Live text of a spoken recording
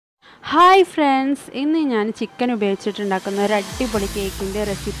Hi friends, ഇന്ന് ഞാൻ chicken ഉപയോഗിച്ചിട്ടുണ്ടാക്കുന്ന ഒരു അടിപൊളി കേക്കിൻ്റെ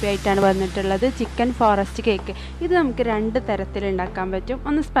റെസിപ്പി ആയിട്ടാണ് വന്നിട്ടുള്ളത്. Chicken forest cake. ഇത് നമുക്ക് രണ്ട് തരത്തിൽ ഉണ്ടാക്കാൻ പറ്റും.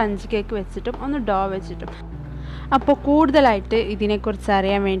 ഒന്ന് സ്പഞ്ച് കേക്ക് വെച്ചിട്ടും ഒന്ന് ഡോ വെച്ചിട്ടും. അപ്പോൾ കൂടുതലായിട്ട് ഇതിനെക്കുറിച്ച്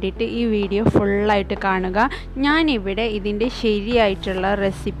അറിയാൻ വേണ്ടിയിട്ട് ഈ വീഡിയോ ഫുള്ളായിട്ട് കാണുക. ഞാനിവിടെ ഇതിൻ്റെ ശരിയായിട്ടുള്ള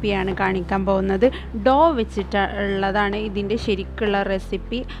റെസിപ്പിയാണ് കാണിക്കാൻ പോകുന്നത്. ഡോ വെച്ചിട്ടുള്ളതാണ് ഇതിൻ്റെ ശരിക്കുള്ള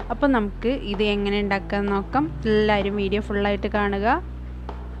റെസിപ്പി. അപ്പോൾ നമുക്ക് ഇത് എങ്ങനെ ഉണ്ടാക്കാൻ നോക്കാം. എല്ലാവരും വീഡിയോ ഫുള്ളായിട്ട് കാണുക.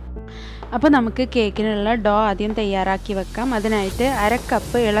 അപ്പോൾ നമുക്ക് കേക്കിനുള്ള ഡോ ആദ്യം തയ്യാറാക്കി വെക്കാം. അതിനായിട്ട് 1/2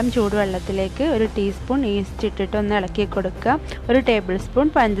 കപ്പ് ഇളം ചൂടുവെള്ളത്തിലേക്ക് 1 ടീസ്പൂൺ ഈസ്റ്റ് ഇട്ടിട്ട് ഒന്ന് ഇളക്കി കൊടുക്കുക. 1 ടേബിൾ സ്പൂൺ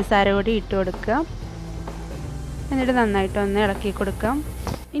പഞ്ചസാര കൂടി ഇട്ട് കൊടുക്കുക. എന്നിട്ട് നന്നായിട്ടൊന്ന് ഇളക്കി കൊടുക്കാം.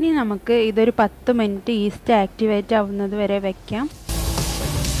 ഇനി നമുക്ക് ഇതൊരു 10 മിനിറ്റ് ഈസ്റ്റ് ആക്ടിവേറ്റ് ആവുന്നത് വരെ വയ്ക്കാം.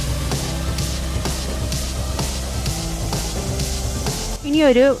 ഇനി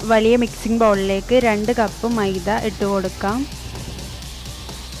ഒരു വലിയ മിക്സിംഗ് ബൗളിലേക്ക് 2 കപ്പ് മൈദ ഇട്ട് കൊടുക്കാം.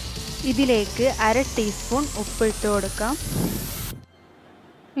 ഇതിലേക്ക് 1/2 ടീസ്പൂൺ ഉപ്പ് ഇട്ട് കൊടുക്കാം.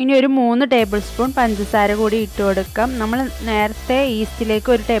 ഇനി ഒരു 3 ടേബിൾ സ്പൂൺ പഞ്ചസാര കൂടി ഇട്ട് കൊടുക്കാം. നമ്മൾ നേരത്തെ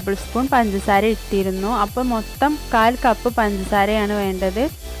ഈസ്റ്റിലേക്ക് 1 ടേബിൾ സ്പൂൺ പഞ്ചസാര ഇട്ടിരുന്നു. അപ്പോൾ മൊത്തം 1/4 കപ്പ് പഞ്ചസാരയാണ് വേണ്ടത്.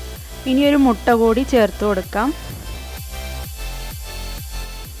 ഇനി ഒരു മുട്ട കൂടി ചേർത്ത് കൊടുക്കാം.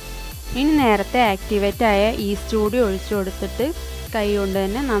 ഇനി നേരത്തെ ആക്ടിവേറ്റ് ആയ ഈസ്റ്റ് കൂടി ഒഴിച്ചു കൊടുത്തിട്ട് കൈ കൊണ്ട്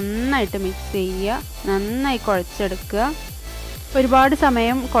തന്നെ നന്നായിട്ട് മിക്സ് ചെയ്യുക. നന്നായി കുഴച്ചെടുക്കുക. ഒരുപാട്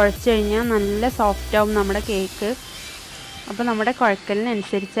സമയം കുഴച്ച് കഴിഞ്ഞാൽ നല്ല സോഫ്റ്റ് ആവും നമ്മുടെ കേക്ക്. അപ്പോൾ നമ്മുടെ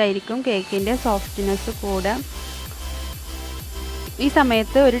കുഴക്കലിനനുസരിച്ചായിരിക്കും കേക്കിൻ്റെ സോഫ്റ്റ്നെസ് കൂടെ. ഈ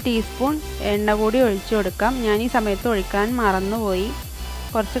സമയത്ത് 1 ടീസ്പൂൺ എണ്ണ കൂടി ഒഴിച്ചു കൊടുക്കാം. ഞാൻ ഈ സമയത്ത് ഒഴിക്കാൻ മറന്നുപോയി,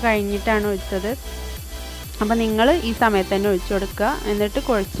 കുറച്ച് കഴിഞ്ഞിട്ടാണ് ഒഴിച്ചത്. അപ്പോൾ നിങ്ങൾ ഈ സമയത്ത് തന്നെ ഒഴിച്ചു കൊടുക്കുക. എന്നിട്ട്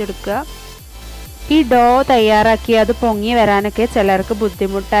കുഴച്ചെടുക്കുക. ഈ ഡോ തയ്യാറാക്കി അത് പൊങ്ങി വരാനൊക്കെ ചിലർക്ക്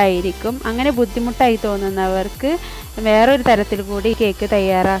ബുദ്ധിമുട്ടായിരിക്കും. അങ്ങനെ ബുദ്ധിമുട്ടായി തോന്നുന്നവർക്ക് വേറൊരു തരത്തിൽ കൂടി കേക്ക്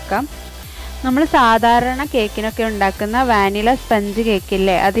തയ്യാറാക്കാം. നമ്മൾ സാധാരണ കേക്കിനൊക്കെ ഉണ്ടാക്കുന്ന വാനില സ്പഞ്ച്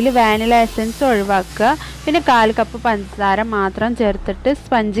കേക്കില്ലേ, അതിൽ വാനില എസൻസ് ഒഴിവാക്കുക. പിന്നെ 1/4 കപ്പ് പഞ്ചസാര മാത്രം ചേർത്തിട്ട്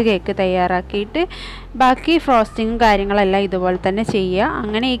സ്പഞ്ച് കേക്ക് തയ്യാറാക്കിയിട്ട് ബാക്കി ഫ്രോസ്റ്റിങ്ങും കാര്യങ്ങളെല്ലാം ഇതുപോലെ തന്നെ ചെയ്യുക.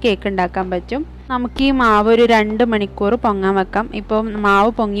 അങ്ങനെ ഈ കേക്ക് ഉണ്ടാക്കാൻ പറ്റും. നമുക്ക് ഈ മാവ് ഒരു 2 മണിക്കൂർ പൊങ്ങാൻ വെക്കാം. ഇപ്പോൾ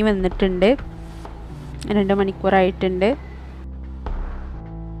മാവ് പൊങ്ങി വന്നിട്ടുണ്ട്. 2 മണിക്കൂറായിട്ടുണ്ട്.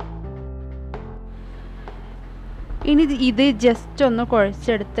 ഇനി ഇത് ജസ്റ്റ് ഒന്ന്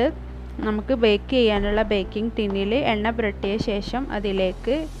കുഴച്ചെടുത്ത് നമുക്ക് ബേക്ക് ചെയ്യാനുള്ള ബേക്കിംഗ് ടിന്നിൽ എണ്ണ പുരട്ടിയ ശേഷം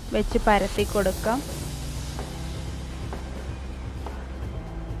അതിലേക്ക് വെച്ച് പരത്തി കൊടുക്കാം.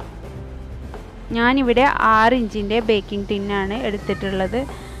 ഞാനിവിടെ 6 ഇഞ്ചിൻ്റെ ബേക്കിംഗ് ടിന്നാണ് എടുത്തിട്ടുള്ളത്.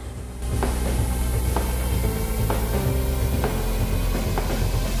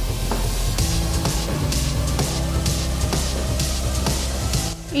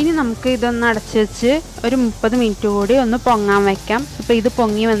 ഇനി നമുക്ക് ഇതൊന്ന് അടച്ചു വെച്ച് ഒരു 30 മിനിറ്റ് കൂടി ഒന്ന് പൊങ്ങാൻ വയ്ക്കാം. ഇപ്പോൾ ഇത്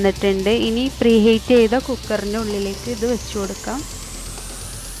പൊങ്ങി വന്നിട്ടുണ്ട്. ഇനി പ്രീ ഹീറ്റ് ചെയ്ത കുക്കറിൻ്റെ ഉള്ളിലേക്ക് ഇത് വെച്ച് കൊടുക്കാം.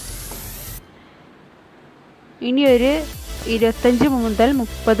 ഇനി ഒരു 25 മുതൽ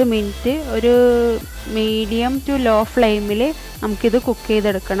 30 മിനിറ്റ് ഒരു മീഡിയം ടു ലോ ഫ്ലെയിമിൽ നമുക്കിത് കുക്ക്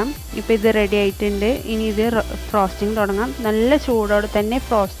ചെയ്തെടുക്കണം. ഇപ്പോൾ ഇത് റെഡി ആയിട്ടുണ്ട്. ഇനി ഇത് ഫ്രോസ്റ്റിംഗ് തുടങ്ങാം. നല്ല ചൂടോടെ തന്നെ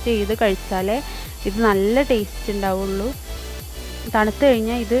ഫ്രോസ്റ്റ് ചെയ്ത് കഴിച്ചാലേ ഇത് നല്ല ടേസ്റ്റ് ഉണ്ടാവുള്ളൂ. തണുത്ത്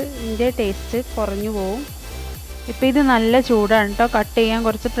കഴിഞ്ഞാൽ ഇതിൻ്റെ ടേസ്റ്റ് കുറഞ്ഞു പോവും. ഇപ്പോൾ ഇത് നല്ല ചൂടാണ് കേട്ടോ. കട്ട് ചെയ്യാൻ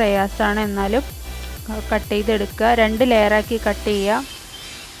കുറച്ച് പ്രയാസമാണ്, എന്നാലും കട്ട് ചെയ്തെടുക്കുക. 2 ലെയറാക്കി കട്ട് ചെയ്യുക.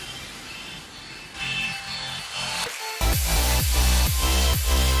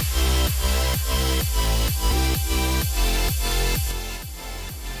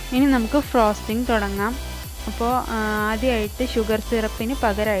 ഇനി നമുക്ക് ഫ്രോസ്റ്റിംഗ് തുടങ്ങാം. അപ്പോൾ ആദ്യമായിട്ട് ഷുഗർ സിറപ്പിന്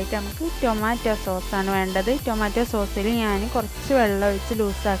പകരമായിട്ട് നമുക്ക് ടൊമാറ്റോ സോസാണ് വേണ്ടത്. ടൊമാറ്റോ സോസിൽ ഞാൻ കുറച്ച് വെള്ളം ഒഴിച്ച്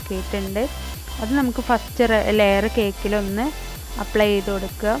ലൂസാക്കിയിട്ടുണ്ട്. അത് നമുക്ക് ഫസ്റ്റ് ലെയർ കേക്കിലൊന്ന് അപ്ലൈ ചെയ്ത്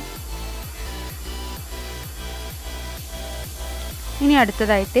കൊടുക്കുക. ഇനി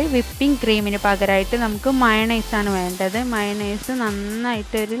അടുത്തതായിട്ട് വിപ്പിംഗ് ക്രീമിന് പകരമായിട്ട് നമുക്ക് മയണൈസാണ് വേണ്ടത്. മയണൈസ്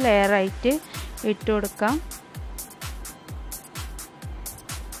നന്നായിട്ടൊരു ലെയറായിട്ട് ഇട്ട് കൊടുക്കാം.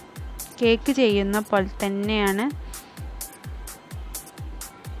 കേക്ക് ചെയ്യുന്ന പോലെ തന്നെയാണ്.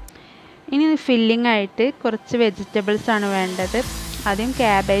 ഇനി ഫില്ലിംഗ് ആയിട്ട് കുറച്ച് വെജിറ്റബിൾസ് ആണ് വേണ്ടത്. ആദ്യം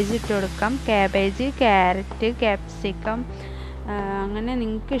ക്യാബേജ് ഇട്ട് കൊടുക്കാം. ക്യാബേജ്, ക്യാരറ്റ്, ക്യാപ്സിക്കം, അങ്ങനെ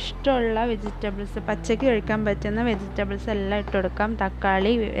നിങ്ങൾക്ക് ഇഷ്ടമുള്ള വെജിറ്റബിൾസ്, പച്ചക്ക് കഴിക്കാൻ പറ്റുന്ന വെജിറ്റബിൾസ് എല്ലാം ഇട്ട് കൊടുക്കാം.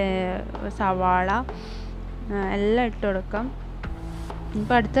 തക്കാളി, സവാള എല്ലാം ഇട്ട് കൊടുക്കാം.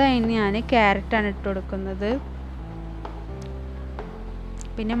 ഇപ്പോൾ അടുത്തതായി ഞാൻ ക്യാരറ്റാണ് ഇട്ട് കൊടുക്കുന്നത്.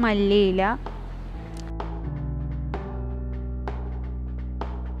 പിന്നെ മല്ലിയില.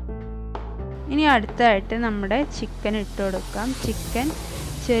 ഇനി അടുത്തതായിട്ട് നമ്മുടെ ചിക്കൻ ഇട്ട് കൊടുക്കാം. ചിക്കൻ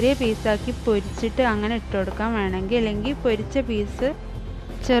ചെറിയ പീസാക്കി പൊരിച്ചിട്ട് അങ്ങനെ ഇട്ട് കൊടുക്കാം വേണമെങ്കിൽ, അല്ലെങ്കിൽ പൊരിച്ച പീസ്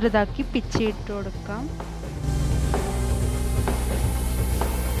ചെറുതാക്കി പിച്ചിട്ട് കൊടുക്കാം.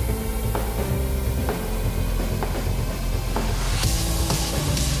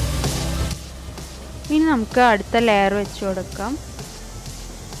 ഇനി നമുക്ക് അടുത്ത ലെയർ വെച്ച് കൊടുക്കാം.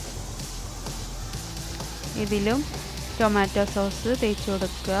 ഇതിലും ടൊമാറ്റോ സോസ് തേച്ച്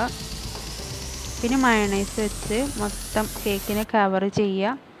കൊടുക്കുക. പിന്നെ മയണൈസ് വെച്ച് മൊത്തം കേക്കിനെ കവർ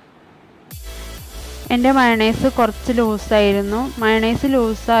ചെയ്യുക. എൻ്റെ മയണൈസ് കുറച്ച് ലൂസായിരുന്നു. മയണൈസ്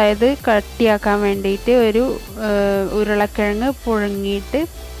ലൂസായത് കട്ടിയാക്കാൻ വേണ്ടിയിട്ട് ഒരു ഉരുളക്കിഴങ്ങ് പുഴുങ്ങിയിട്ട്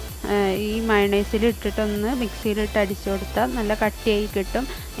ഈ മയണൈസിൽ ഇട്ടിട്ടൊന്ന് മിക്സിയിലിട്ട് അടിച്ചു കൊടുത്താൽ നല്ല കട്ടിയായി കിട്ടും.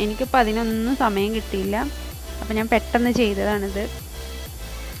 എനിക്കിപ്പോൾ അതിനൊന്നും സമയം കിട്ടിയില്ല, അപ്പോൾ ഞാൻ പെട്ടെന്ന് ചെയ്തതാണിത്.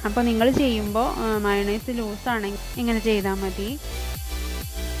 അപ്പോൾ നിങ്ങൾ ചെയ്യുമ്പോൾ മയണൈസ് ലൂസാണെങ്കിൽ ഇങ്ങനെ ചെയ്താൽ മതി.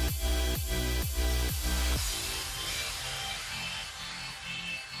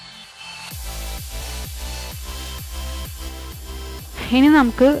 ഇനി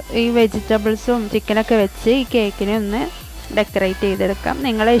നമുക്ക് ഈ വെജിറ്റബിൾസും ചിക്കനൊക്കെ വെച്ച് ഈ കേക്കിനെ ഒന്ന് ഡെക്കറേറ്റ് ചെയ്തെടുക്കാം.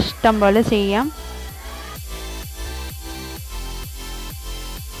 നിങ്ങളെ ഇഷ്ടം പോലെ ചെയ്യാം.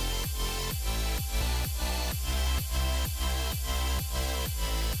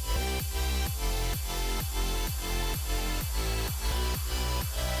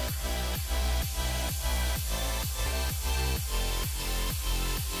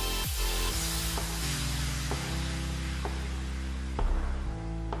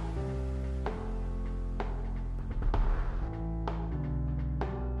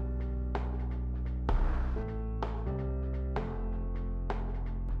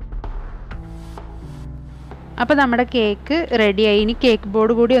 അപ്പോൾ നമ്മുടെ കേക്ക് റെഡിയായി. ഇനി കേക്ക്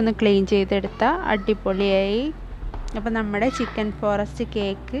ബോർഡ് കൂടി ഒന്ന് ക്ലീൻ ചെയ്തെടുത്താൽ അടിപൊളിയായി. അപ്പോൾ നമ്മുടെ ചിക്കൻ ഫോറസ്റ്റ്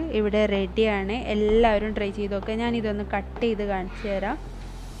കേക്ക് ഇവിടെ റെഡിയാണ്. എല്ലാവരും ട്രൈ ചെയ്ത് നോക്കുക. ഞാനിതൊന്ന് കട്ട് ചെയ്ത് കാണിച്ചു തരാം.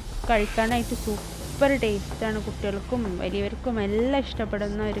 കഴിക്കാനായിട്ട് സൂപ്പർ ടേസ്റ്റാണ്. കുട്ടികൾക്കും വലിയവർക്കും എല്ലാം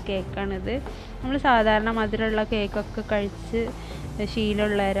ഇഷ്ടപ്പെടുന്ന ഒരു കേക്കാണിത്. നമ്മൾ സാധാരണ മധുരമുള്ള കേക്കൊക്കെ കഴിച്ച്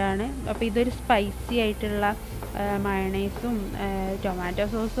ശീലമുള്ളവരാണ്. അപ്പോൾ ഇതൊരു സ്പൈസി ആയിട്ടുള്ള മയണൈസും ടൊമാറ്റോ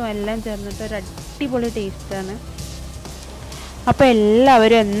സോസും എല്ലാം ചേർന്നിട്ട് ഒരു അടിപൊളി ടേസ്റ്റാണ്. അപ്പോൾ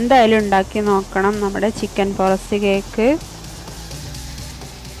എല്ലാവരും എന്തായാലും ഉണ്ടാക്കി നോക്കണം നമ്മുടെ ചിക്കൻ ഫോറസ്റ്റ് കേക്ക്.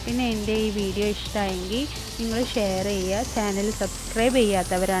 പിന്നെ എൻ്റെ ഈ വീഡിയോ ഇഷ്ടമായെങ്കിൽ നിങ്ങൾ ഷെയർ ചെയ്യുക. ചാനൽ സബ്സ്ക്രൈബ്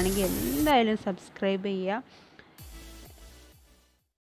ചെയ്യാത്തവരാണെങ്കിൽ എന്തായാലും സബ്സ്ക്രൈബ് ചെയ്യുക.